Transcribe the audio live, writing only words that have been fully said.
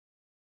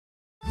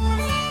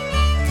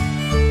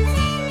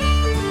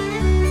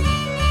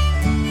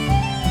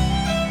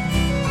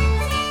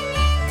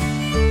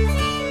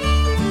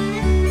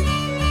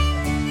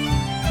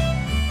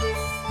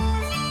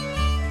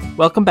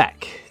Welcome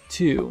back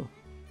to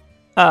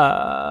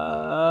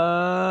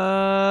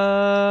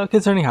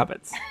Concerning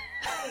Hobbits.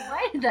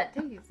 Why did that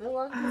take you so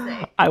long to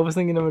say? I was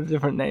thinking of a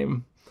different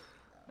name,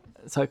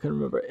 so I couldn't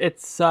remember.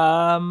 It's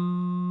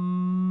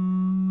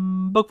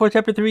Book 4,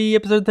 Chapter 3,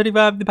 Episode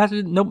 35. The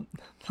passage. Nope,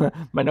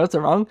 my notes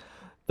are wrong.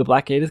 The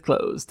Black Gate is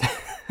closed.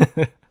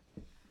 Because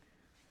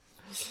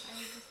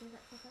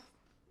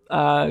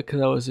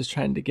I was just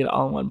trying to get it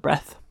all in one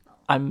breath.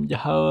 I'm your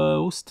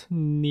host,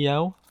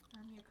 Neo.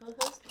 I'm your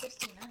co-host,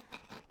 Christina.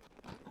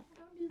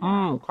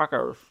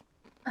 Crackers.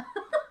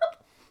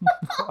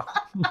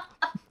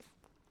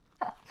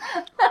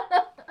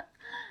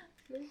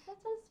 You're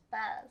such a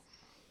spaz.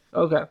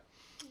 Okay.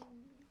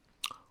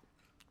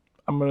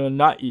 I'm gonna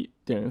not eat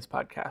during this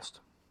podcast.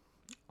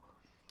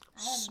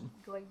 I'm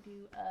going to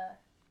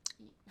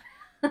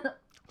eat.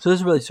 So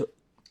this is really short.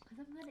 I'm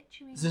good at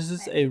chewing This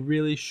is my a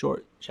really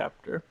short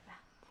chapter,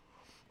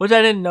 which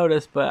I didn't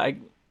notice, but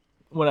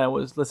when I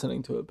was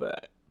listening to it,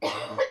 but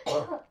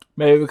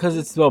maybe because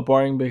it's so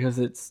boring because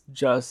it's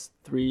just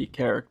 3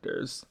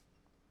 characters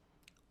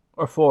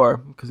or 4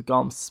 because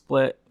Gollum's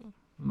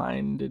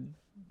split-minded,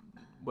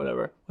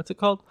 whatever. What's it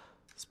called?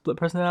 Split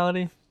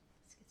personality?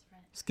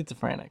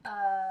 schizophrenic. Schizophrenic.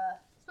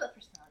 Split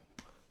personality.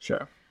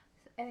 Sure.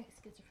 I think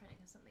schizophrenic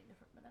is something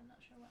different, but I'm not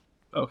sure what.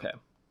 Okay.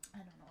 I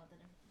don't know what the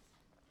difference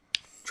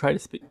is. Try to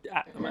speak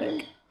at the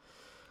mic.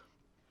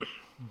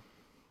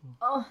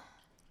 Oh.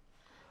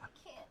 I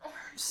can't.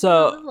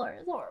 So. The floor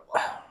is horrible.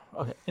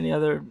 Okay.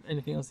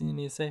 Anything else you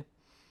need to say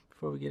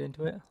before we get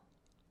into it?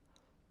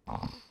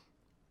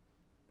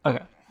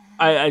 Okay.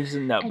 I just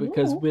didn't know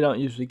because we don't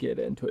usually get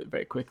into it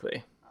very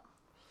quickly.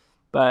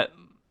 But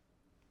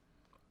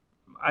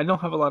I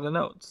don't have a lot of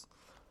notes.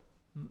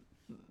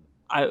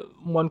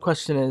 One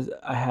question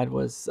I had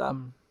was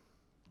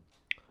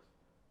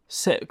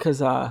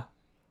because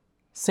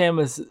Sam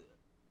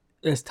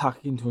is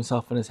talking to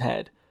himself in his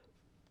head,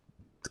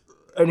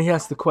 and he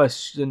asks the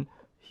question.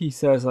 He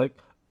says like,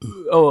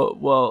 "Oh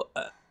well,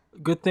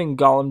 good thing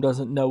Gollum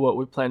doesn't know what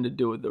we plan to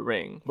do with the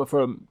ring. What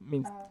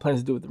plans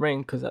to do with the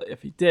ring? Because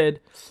if he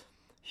did,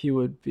 he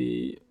would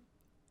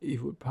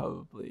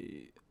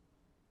probably,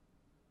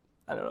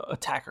 I don't know,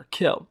 attack or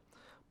kill."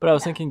 But I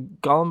was thinking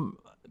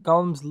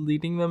Gollum's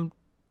leading them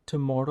to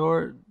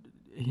Mordor.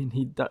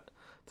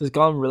 Does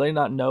Gollum really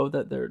not know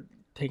that they're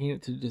taking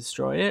it to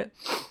destroy it?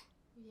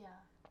 Yeah.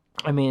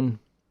 I mean,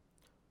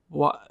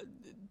 what?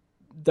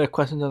 The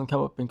question doesn't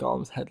come up in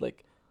Gollum's head.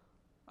 Like,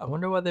 I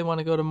wonder why they want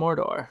to go to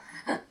Mordor.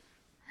 They're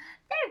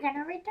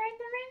gonna return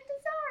the ring to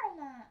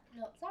Sauron.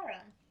 No,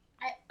 Sauron.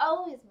 I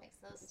always mix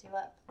those two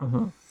up.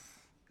 Mm-hmm.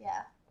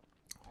 Yeah.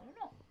 I don't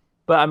know.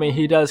 But I mean,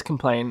 he does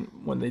complain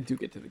when they do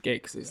get to the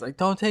gate because he's like,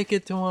 "Don't take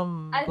it to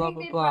him." I blah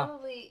think blah blah.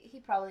 he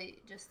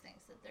probably just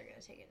thinks that they're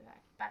gonna take it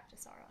back to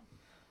Sauron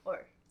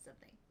or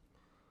something.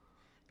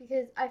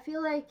 Because I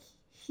feel like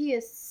he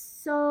is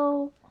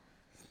so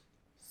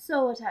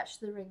attached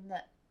to the ring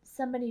that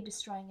somebody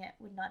destroying it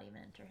would not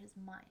even enter his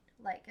mind.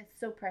 Like, it's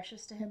so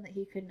precious to him that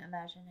he couldn't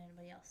imagine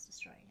anybody else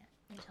destroying it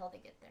until they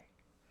get there.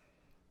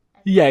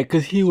 Yeah,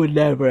 because he would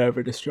never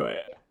ever destroy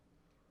it. Yeah.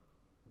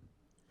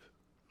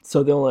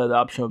 So the only other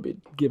option would be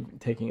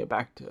taking it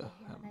back to him.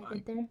 When I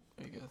get there,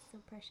 I guess. it's so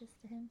precious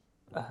to him.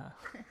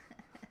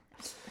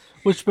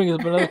 Which brings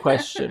up another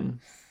question.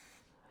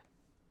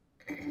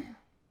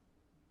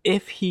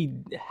 If he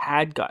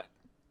had got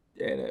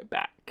it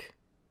back,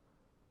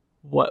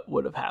 what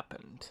would have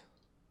happened?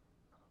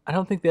 I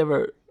don't think they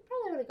ever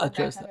Probably would have gone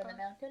addressed back that. under the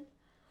mountain.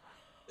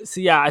 So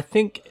yeah, I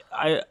think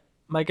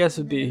my guess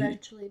would be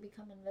Eventually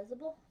become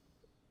invisible.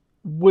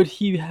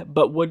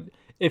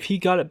 if he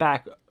got it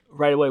back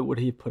right away, would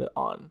he put it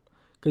on?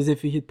 Because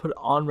if he had put it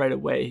on right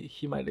away,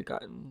 he might have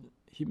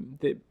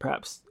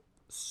perhaps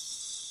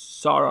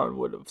Sauron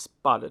would have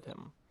spotted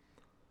him.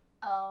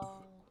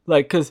 Oh.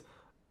 Like, because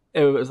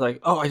it was like,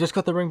 oh, I just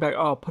got the ring back.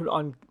 Oh, I'll put it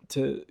on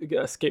to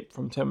escape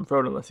from Tim and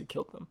Frodo unless he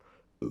killed them.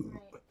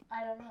 Right.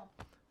 I don't know.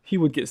 He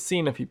would get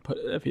seen if he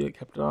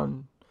kept it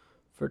on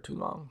for too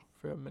long,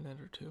 for a minute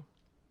or two.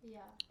 Yeah.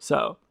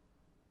 So,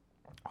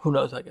 who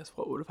knows? I guess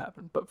what would have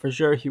happened, but for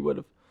sure he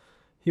would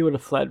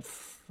have fled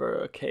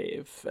for a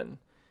cave and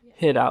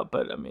hid out.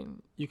 But I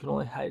mean, you can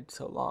only hide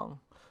so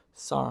long.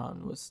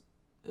 Sauron was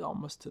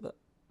almost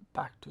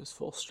back to his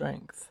full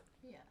strength.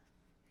 Yeah.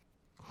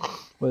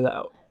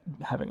 Without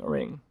having a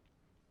ring.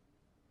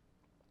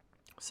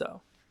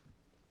 So.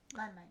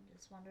 My mind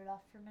just wandered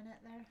off for a minute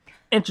there.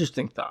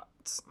 Interesting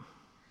thoughts.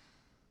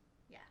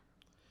 Yeah.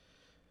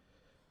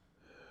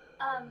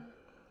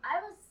 I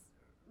was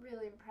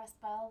really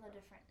impressed by all the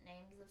different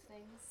names of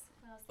things.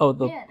 And I was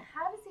like, man,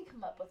 how does he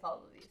come up with all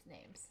of these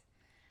names?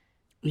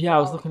 Yeah, I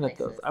was looking at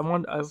those.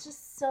 It's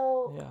just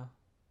so... Yeah.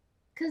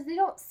 Because they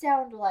don't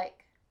sound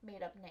like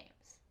made-up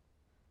names.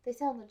 They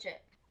sound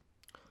legit.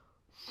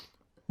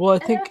 Well, I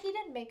think... I know he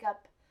did make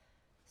up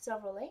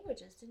several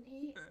languages, didn't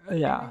he?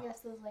 Yeah. And I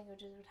guess those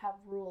languages would have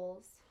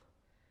rules.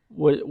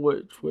 Which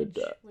would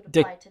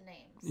apply to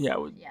names. Yeah.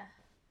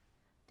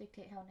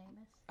 Dictate how a name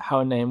is. How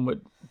a name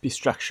would be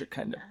structured,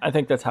 kind of. Yeah. I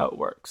think that's how it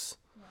works.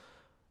 Yeah.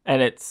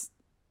 And it's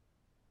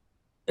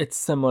it's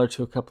similar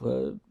to a couple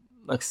of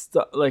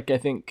like I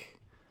think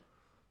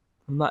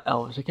not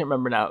Elvish. I can't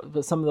remember now,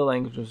 but some of the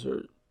languages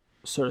are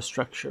sort of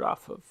structured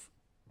off of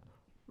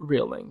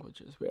real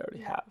languages we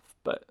already have.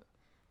 But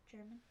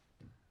German?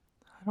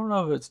 I don't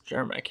know if it's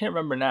German. I can't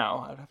remember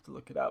now. I'd have to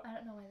look it up. I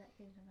don't know why that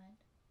came to mind.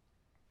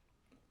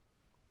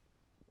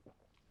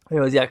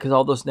 Anyways, yeah, because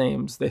all those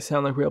names, they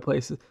sound like real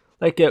places.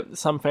 Like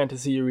some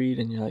fantasy you read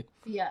and you're like,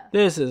 Yeah.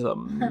 this is a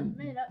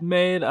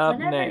made up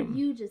Whenever name.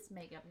 you just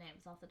make up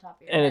names off the top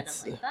of your And head,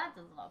 it's- I'm like, that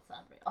does not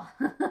sound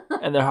real.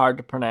 And they're hard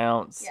to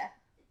pronounce. Yeah.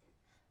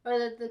 Or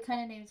the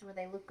kind of names where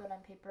they look good on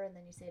paper and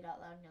then you say it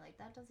out loud and you're like,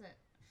 that doesn't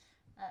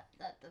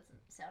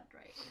sound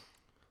right.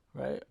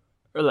 Right.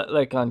 Or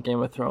like on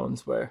Game of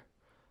Thrones where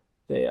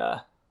they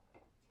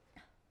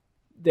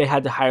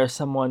had to hire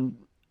someone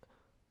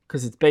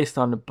because it's based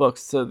on the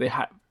books, so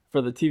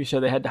for the TV show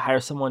they had to hire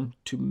someone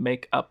to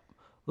make up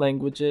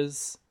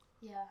languages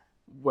Yeah.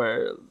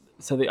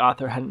 so the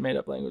author hadn't made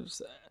up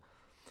languages.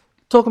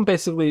 Tolkien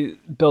basically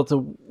built a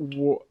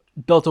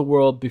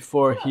world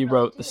before he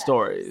wrote the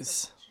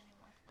stories.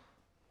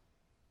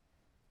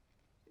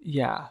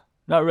 Yeah,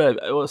 not really.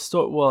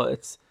 Well,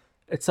 it's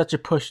such a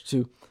push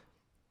to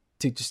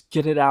just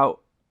get it out,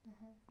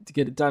 to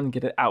get it done,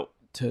 get it out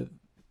to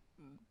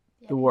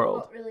the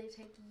world. It really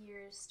take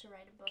years to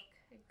write a book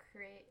and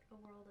create a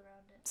world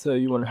around it. So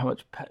you wonder how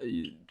much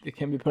they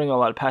can't be putting a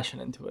lot of passion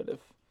into it.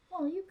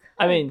 Well, you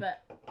could. I mean,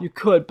 but you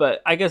could,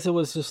 but I guess it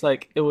was just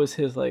like it was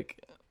his like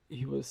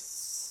he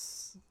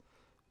was.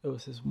 It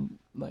was his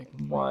like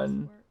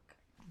one,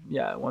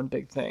 work. one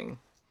big thing.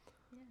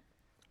 Yeah.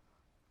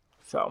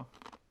 So.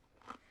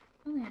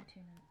 Only had 2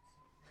 minutes.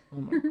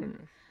 Oh my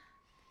goodness.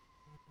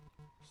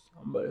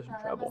 Somebody's in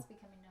That trouble. must be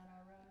coming down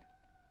our road.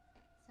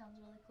 Sounds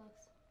really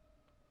close.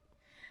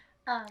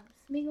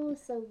 Smeagol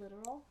is so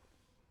literal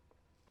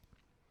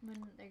when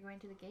they're going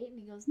to the gate,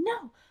 and he goes,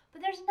 "No,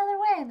 but there's another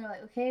way." And they're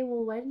like, "Okay,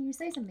 well, why didn't you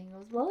say something?" He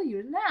goes, "Well, you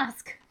didn't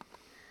ask."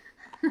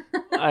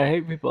 I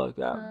hate people like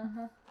that.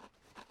 Uh-huh.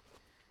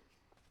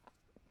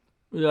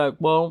 You're like,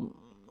 well,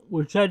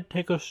 we said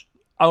take us.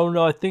 I don't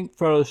know. I think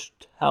Frodo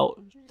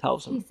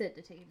tells He him. said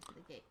to take him to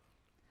the gate.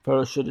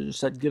 Frodo should have just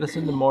said, "Get us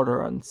into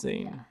Mordor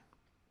unseen." Yeah.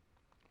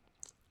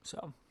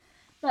 So.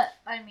 But,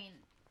 I mean,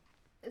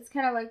 it's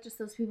kind of like just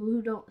those people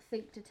who don't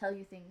think to tell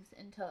you things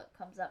until it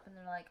comes up, and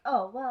they're like,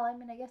 "Oh, well, I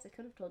mean, I guess I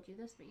could have told you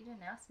this, but you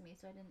didn't ask me,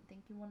 so I didn't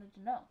think you wanted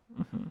to know."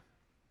 Mm-hmm.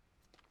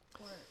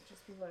 Or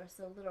just people are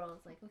so literal,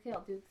 it's like, "Okay,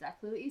 I'll do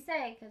exactly what you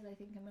say, because I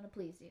think I'm going to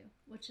please you."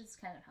 Which is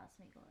kind of how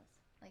Smeagol is.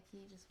 Like, he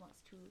just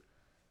wants to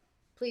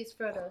please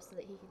Frodo so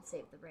that he can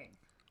save the ring.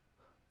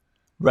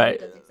 Right.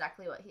 So he does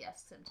exactly what he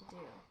asks him to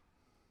do,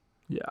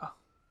 Yeah.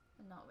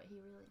 and not what he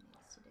really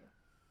needs to do.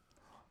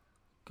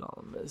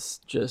 Gollum is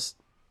just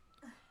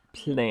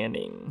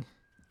planning.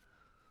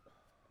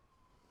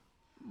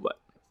 What?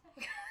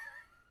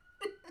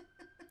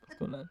 What's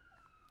going on?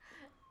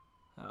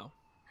 Oh.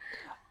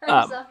 I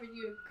just offered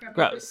you a crummy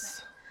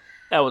Gross.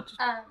 That was. fruit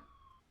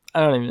I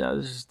don't even know.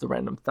 This is just a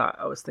random thought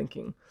I was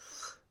thinking.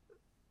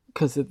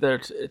 Because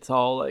it's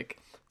all like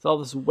it's all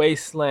this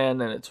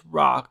wasteland and it's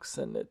rocks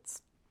and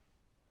it's.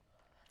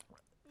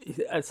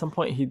 At some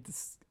point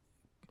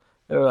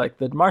they're like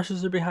the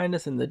marshes are behind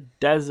us and the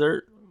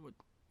desert.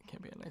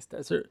 Can't be a nice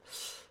desert.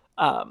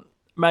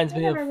 Reminds They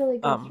me of. never really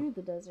go through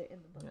the desert in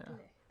the book, yeah. do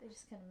they? They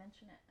just kind of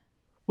mention it.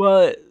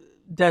 Well,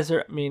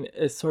 desert. I mean,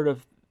 it's sort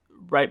of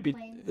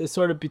Plains? It's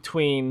sort of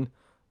between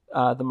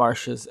the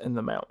marshes and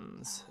the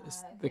mountains.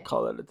 They Okay.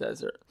 call it a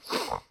desert,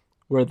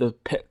 where the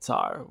pits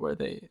are, where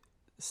they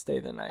stay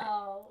the night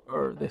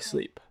or they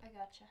sleep. I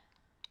gotcha.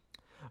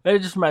 It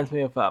just reminds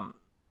me of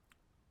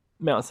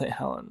Mount St.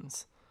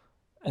 Helens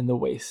and the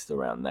waste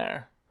around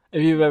there.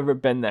 If you've ever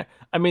been there,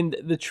 I mean,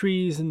 the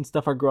trees and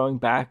stuff are growing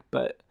back,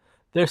 but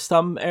there's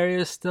some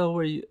areas still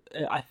where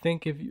I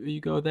think if you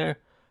go there,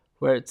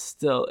 where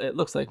it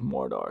looks like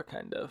Mordor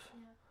kind of,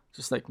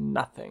 just like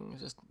nothing,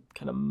 just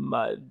kind of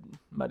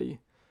muddy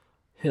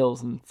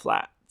hills and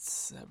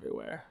flats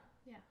everywhere.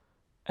 Yeah.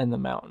 And the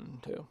mountain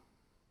too.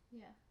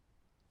 Yeah.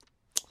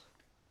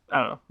 I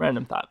don't know,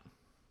 random thought.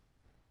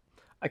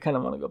 I kind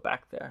of want to go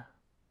back there.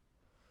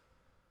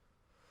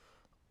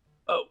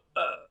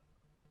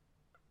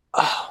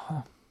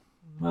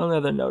 My only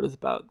other note is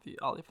about the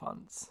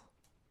Oliphaunts.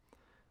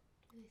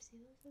 Do they see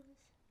those in this?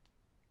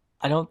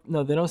 I don't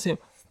know. They don't seem.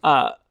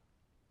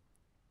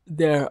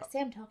 They're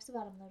Sam talks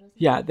about them though, doesn't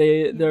he? yeah.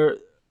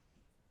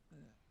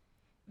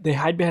 They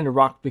hide behind a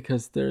rock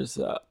because there's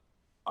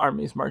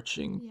armies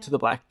marching to the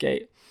Black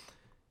Gate,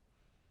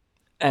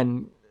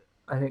 and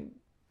I think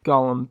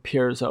Gollum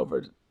peers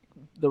over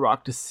the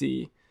rock to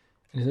see,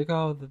 and he's like,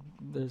 "Oh,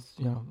 there's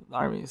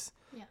armies."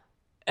 Yeah.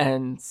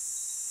 And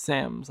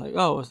Sam's like,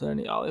 "Oh, is there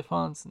any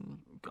Oliphants?" And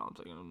Gollum's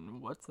like,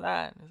 "What's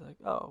that?" And he's like,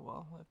 "Oh,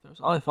 well, if there's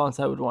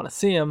Oliphants, I would want to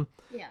see them."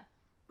 Yeah.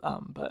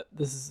 But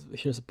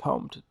here's a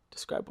poem to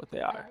describe what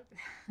they are.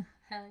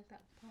 I like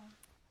that poem.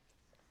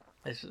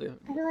 It's just a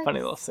I feel like funny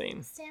little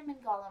scene. Sam and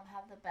Gollum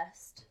have the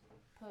best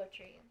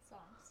poetry and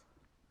songs,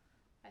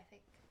 I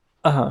think.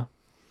 Uh huh.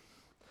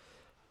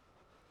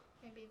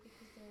 Maybe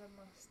because they're the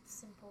most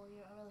simple. You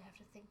don't really have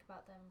to think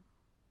about them,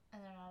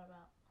 and they're not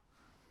about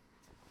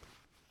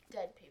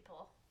dead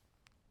people.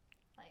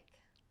 Like,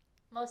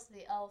 most of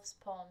the elves'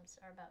 poems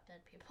are about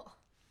dead people.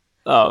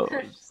 Oh,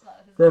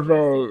 they're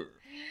very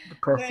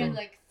depressing. Very,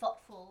 like,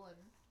 thoughtful and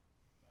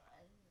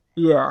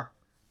yeah.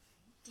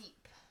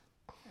 deep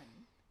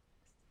and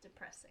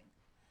depressing.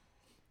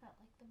 I don't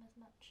like them as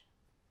much.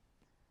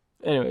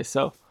 Anyway,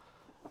 so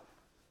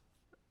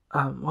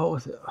what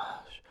was it?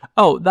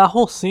 Oh, that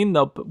whole scene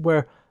though,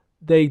 where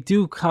they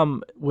do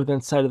come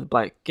within sight of the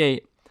Black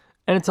Gate,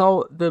 and it's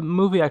all the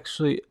movie.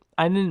 Actually,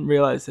 I didn't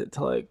realize it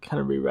till I kind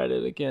of reread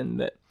it again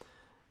that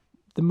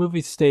the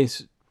movie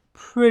stays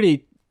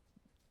pretty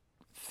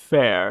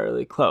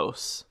fairly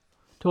close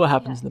to what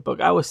happens in the book.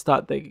 I always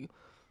thought they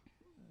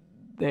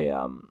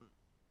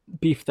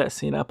beefed that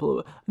scene up a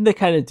little bit, and they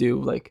kind of do,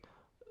 like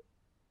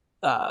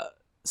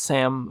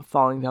Sam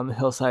falling down the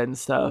hillside and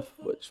stuff.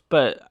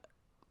 But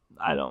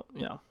I don't,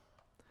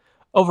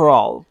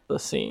 overall the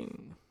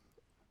scene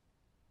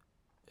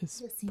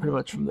is pretty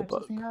much from the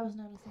book. I was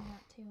noticing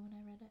that too when I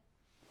read it.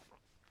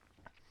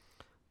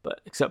 But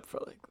except for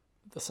like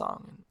the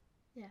song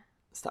and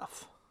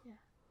stuff. Yeah.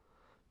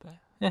 But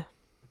yeah.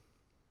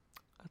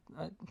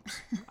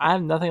 I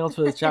have nothing else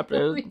for this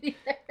chapter.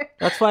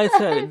 That's why I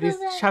said these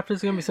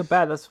chapters are gonna be so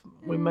bad.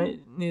 We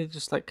might need to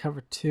just like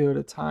cover 2 at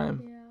a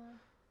time. Yeah.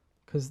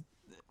 Because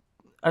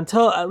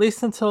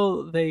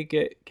until they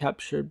get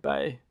captured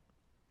by.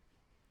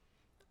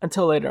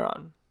 Until later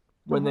on,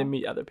 when they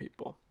meet other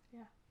people.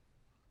 Yeah.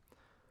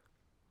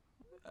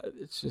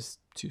 It's just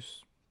too.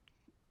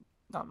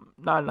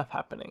 Not enough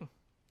happening.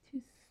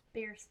 Too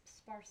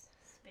sparse.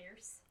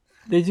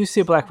 They do see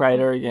a Black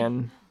Rider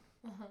again,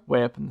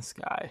 way up in the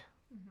sky,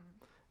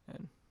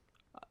 and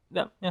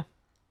yeah.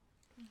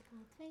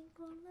 Twinkle,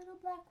 twinkle, little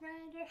Black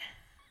Rider.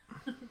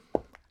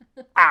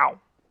 Ow.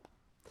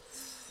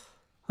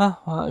 Well,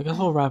 I guess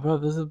we'll wrap it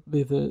up. This will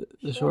be the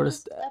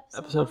shortest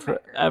episode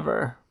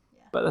forever,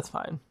 but that's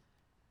fine.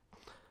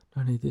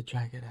 No need to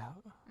drag it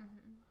out.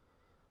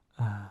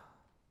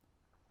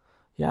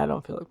 Yeah, I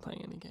don't feel like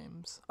playing any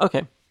games.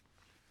 Okay.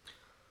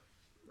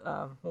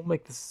 We'll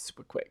make this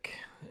super quick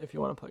if you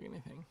want to plug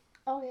anything.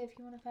 Okay, if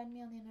you want to find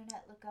me on the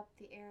internet, look up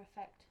The Air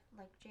Effect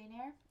like Jane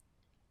Eyre.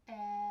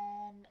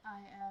 And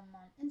I am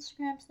on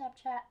Instagram,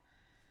 Snapchat.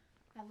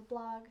 I have a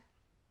blog,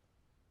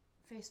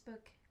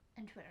 Facebook,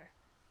 and Twitter.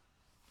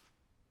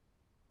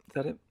 Is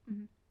that it?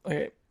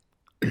 Okay.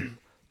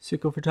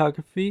 Suko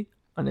Photography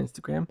on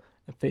Instagram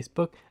and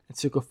Facebook, and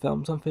Suko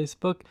Films on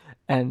Facebook.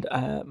 And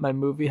my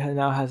movie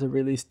now has a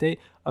release date,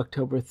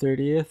 October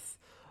 30th.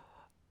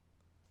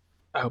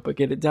 I hope I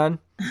get it done.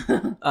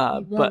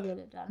 But get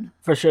it done.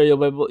 For sure, you'll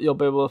be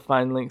able to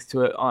find links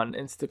to it on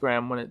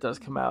Instagram when it does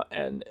come out,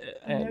 and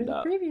there's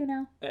a preview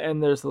now.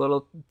 And there's a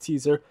little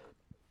teaser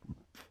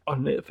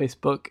on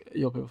Facebook.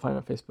 You'll be able to find it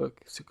on Facebook,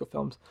 Suko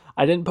Films.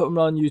 I didn't put them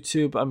on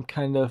YouTube.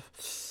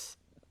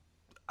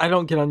 I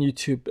don't get on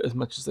YouTube as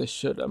much as I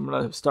should. I'm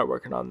gonna start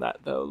working on that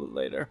though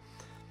later.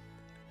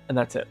 And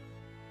that's it.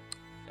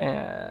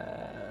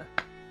 And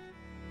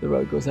the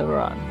road goes ever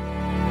on.